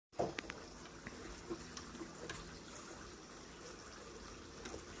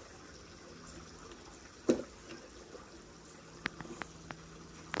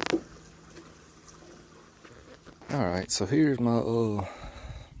Alright, so here's my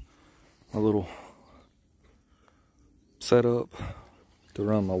my little setup to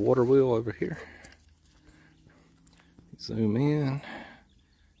run my water wheel over here. Zoom in,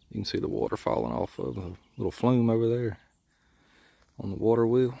 you can see the water falling off of a little flume over there on the water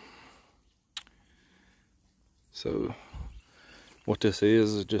wheel. So what this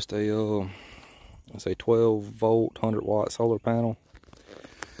is just a it's a 12 volt 100 watt solar panel.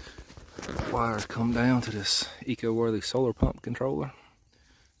 Wires come down to this eco-worthy solar pump controller.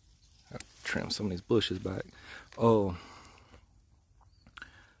 I'll trim some of these bushes back. I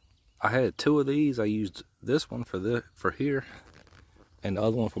had two of these. I used this one for here, and the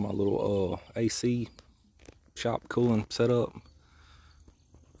other one for my little AC shop cooling setup.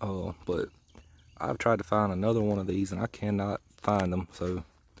 But I've tried to find another one of these and I cannot find them. So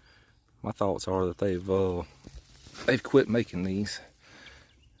my thoughts are that they've quit making these.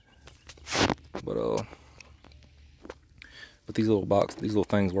 But these little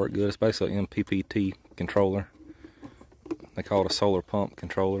things work good. It's basically an MPPT controller. They call it a solar pump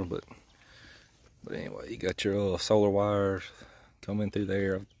controller, but anyway, you got your solar wires coming through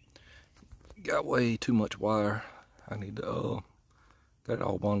there. Got way too much wire. I need to got it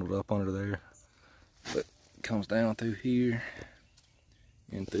all bundled up under there. But it comes down through here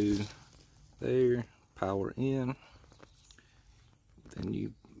and through there, power in.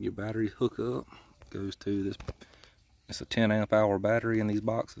 Then your battery hook up goes to this. It's a 10 amp hour battery in these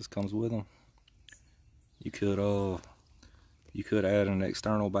boxes, comes with them. You could add an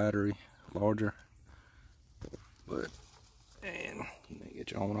external battery, larger, and you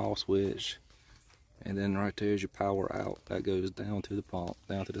get your on off switch, and then right there's your power out. That goes down to the pump,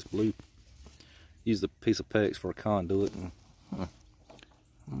 down to this blue. Use the piece of PEX for a conduit, and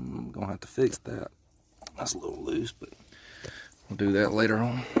I'm gonna have to fix that. That's a little loose, but we'll do that later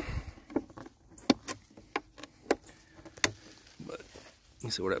on. But you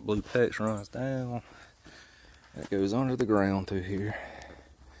see where that blue PEX runs down. That goes under the ground through here.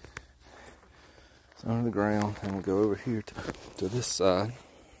 It's under the ground, and we'll go over here to this side.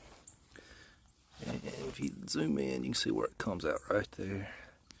 And if you zoom in, you can see where it comes out right there.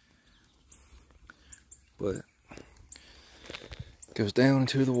 But it goes down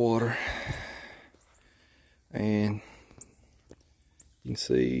into the water, and you can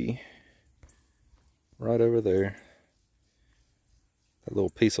see right over there that little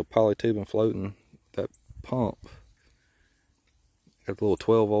piece of polytubing floating. That pump, got a little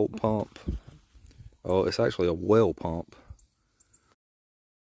 12 volt pump. Oh, it's actually a well pump.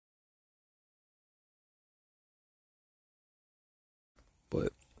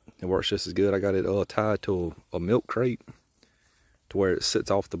 But it works just as good. I got it tied to a milk crate to where it sits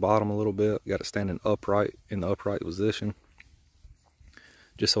off the bottom a little bit. Got it standing upright, in the upright position,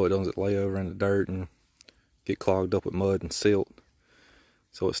 just so it doesn't lay over in the dirt and get clogged up with mud and silt.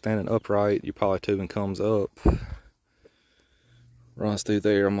 So it's standing upright. Your polytubing comes up, runs through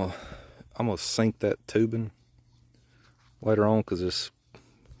there. I'm gonna sink that tubing later on, because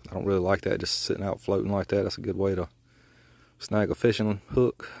I don't really like that just sitting out floating like that. That's a good way to snag a fishing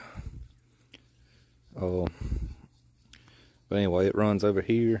hook. But anyway, it runs over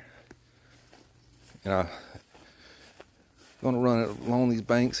here, and I'm gonna run it along these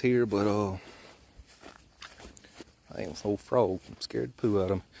banks here, but I ain't this old frog. I'm scared to poo at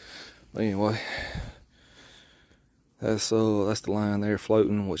him. But anyway, that's the line there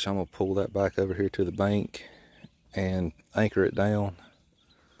floating, which I'm gonna pull that back over here to the bank and anchor it down,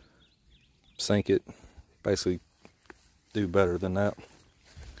 sink it, basically do better than that.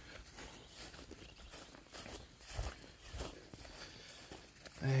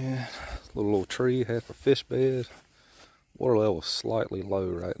 And little tree, half a fish bed. Water level is slightly low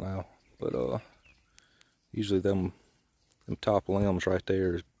right now, but usually them top limbs right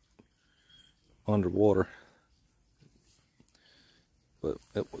there is underwater. But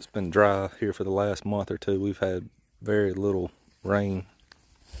it's been dry here for the last month or two. We've had very little rain.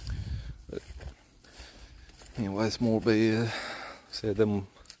 But anyway, it's more bed. Said them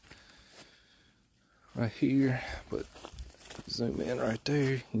right here, but zoom in right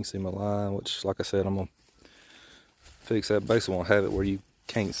there. You can see my line, which, like I said, I'm gonna fix that. Basically, I'm gonna have it where you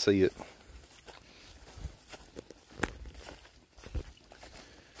can't see it.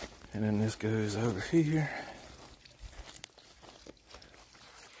 And then this goes over here.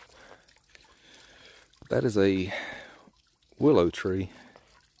 That is a willow tree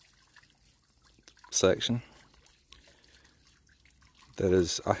section. That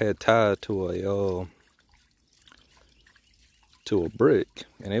is, I had tied to a brick,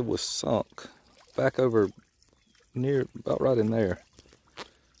 and it was sunk back over near about right in there.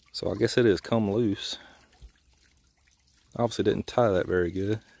 So I guess it has come loose. Obviously didn't tie that very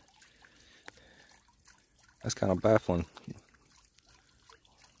good. That's kind of baffling.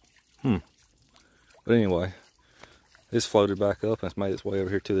 But anyway, it's floated back up and it's made its way over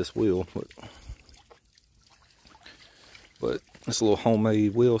here to this wheel. But it's a little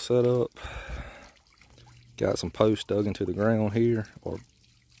homemade wheel setup. Got some posts dug into the ground here, or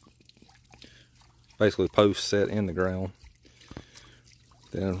basically posts set in the ground.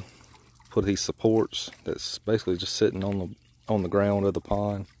 Then put these supports that's basically just sitting on the ground of the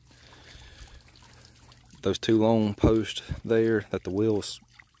pond. Those two long posts there that the wheel is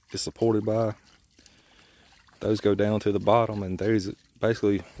supported by, those go down to the bottom, and there's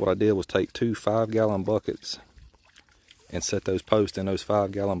basically what I did was take 2 5-gallon buckets and set those posts in those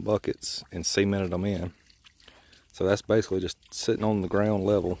 5-gallon buckets and cemented them in. So that's basically just sitting on the ground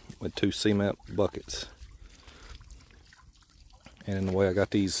level with 2 cement buckets. And in the way I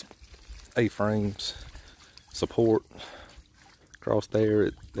got these A-frames support across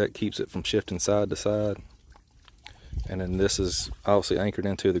there, that keeps it from shifting side to side. And then this is obviously anchored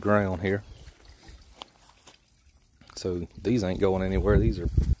into the ground here. So these ain't going anywhere. These are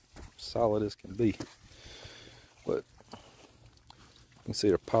solid as can be. But you can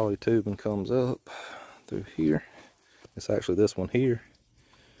see the poly tubing comes up through here. It's actually this one here.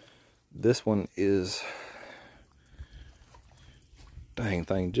 This one is, dang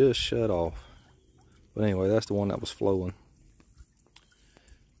thing just shut off. But anyway, that's the one that was flowing.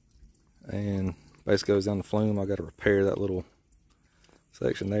 And basically goes down the flume. I got to repair that little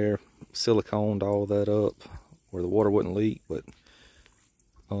section there. Siliconed all that up where the water wouldn't leak, but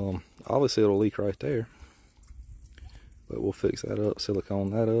obviously it'll leak right there. But we'll fix that up,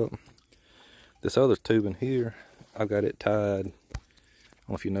 silicone that up. This other tubing here, I've got it tied. I don't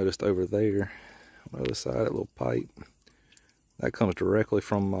know if you noticed over there on the other side, that little pipe. That comes directly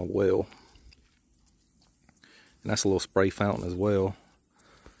from my well. And that's a little spray fountain as well.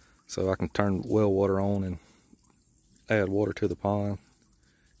 So I can turn well water on and add water to the pond.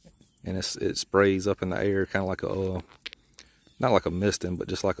 And it sprays up in the air, kind of like a, not like a misting, but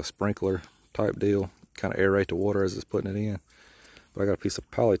just like a sprinkler type deal. Kind of aerate the water as it's putting it in. But I got a piece of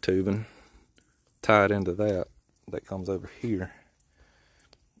poly tubing tied into that comes over here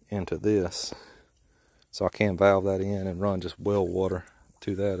into this. So I can valve that in and run just well water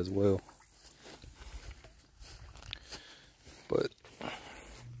to that as well. But I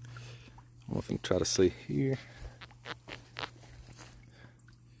don't know if you can try to see here.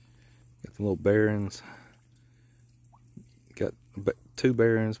 Got the little bearings. Got 2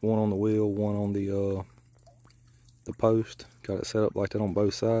 bearings, one on the wheel, one on the post. Got it set up like that on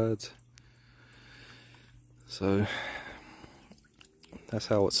both sides. So that's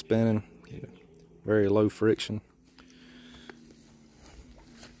how it's spinning. Very low friction.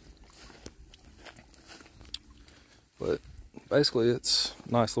 But basically it's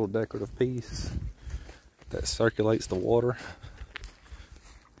a nice little decorative piece that circulates the water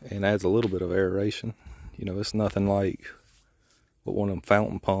and adds a little bit of aeration. You know, it's nothing like what one of them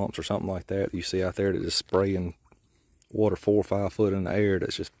fountain pumps or something like that you see out there that just spraying water 4 or 5 foot in the air.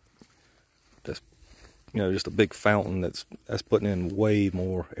 That's you know, just a big fountain that's putting in way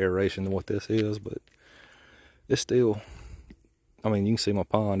more aeration than what this is. But it's still, I mean, you can see my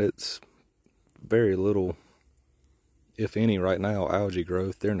pond, it's very little, if any, right now, algae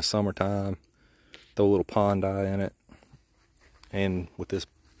growth. During the summertime, throw a little pond dye in it. And with this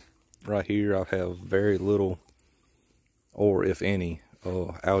right here, I have very little, or if any,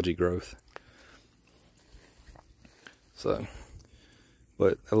 algae growth. So,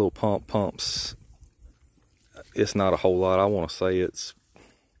 but that little pump pumps, it's not a whole lot. I want to say it's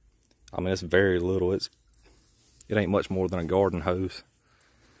very little. It ain't much more than a garden hose.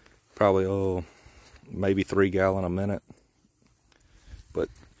 Probably maybe 3 gallon a minute. But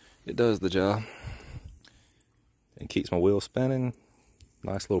it does the job. It keeps my wheel spinning.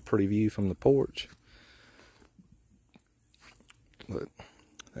 Nice little pretty view from the porch. But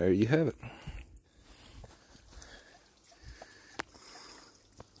there you have it.